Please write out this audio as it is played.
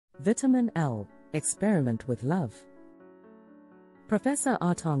Vitamin L, Experiment with Love. Professor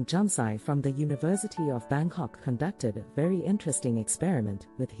Art-Ong Jumsai from the University of Bangkok conducted a very interesting experiment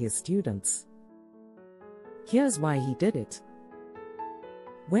with his students. Here's why he did it.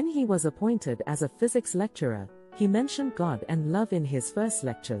 When he was appointed as a physics lecturer, he mentioned God and love in his first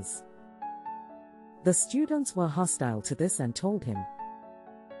lectures. The students were hostile to this and told him,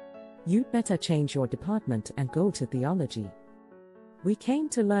 "You'd better change your department and go to theology. We came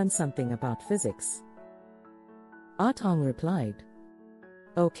to learn something about physics." Art-Ong replied,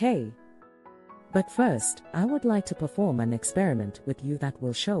 "Okay. But first, I would like to perform an experiment with you that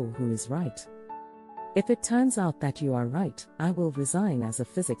will show who is right. If it turns out that you are right, I will resign as a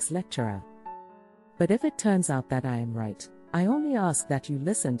physics lecturer. But if it turns out that I am right, I only ask that you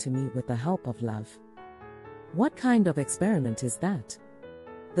listen to me with the help of love." What kind of experiment is that?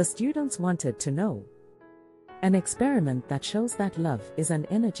 The students wanted to know. An experiment that shows that love is an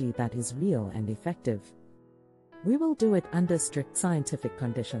energy that is real and effective. We will do it under strict scientific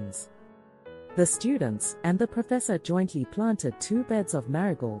conditions. The students and the professor jointly planted 2 beds of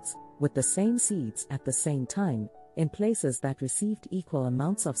marigolds with the same seeds at the same time, in places that received equal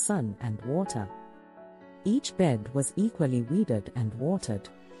amounts of sun and water. Each bed was equally weeded and watered.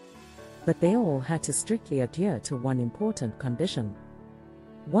 But they all had to strictly adhere to one important condition.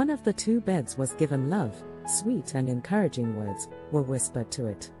 One of the 2 beds was given love, sweet and encouraging words were whispered to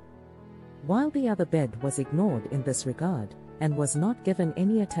it, while the other bed was ignored in this regard, and was not given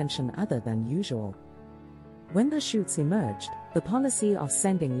any attention other than usual. When the shoots emerged, the policy of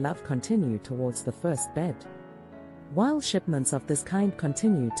sending love continued towards the first bed, while shipments of this kind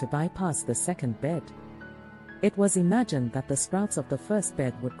continued to bypass the second bed. It was imagined that the sprouts of the first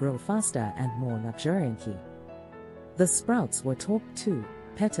bed would grow faster and more luxuriantly. The sprouts were talked to,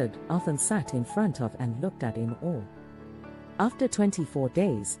 petted, often sat in front of and looked at in awe. After 24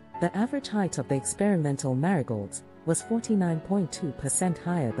 days, the average height of the experimental marigolds was 49.2%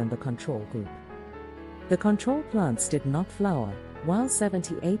 higher than the control group. The control plants did not flower, while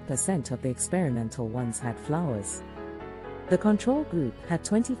 78% of the experimental ones had flowers. The control group had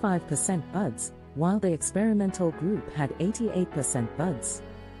 25% buds, while the experimental group had 88% buds.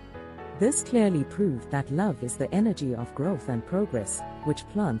 This clearly proved that love is the energy of growth and progress, which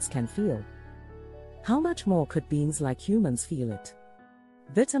plants can feel. How much more could beings like humans feel it?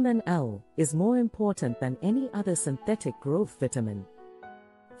 Vitamin L is more important than any other synthetic growth vitamin.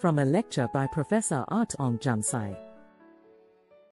 From a lecture by Professor Art-Ong Jumsai.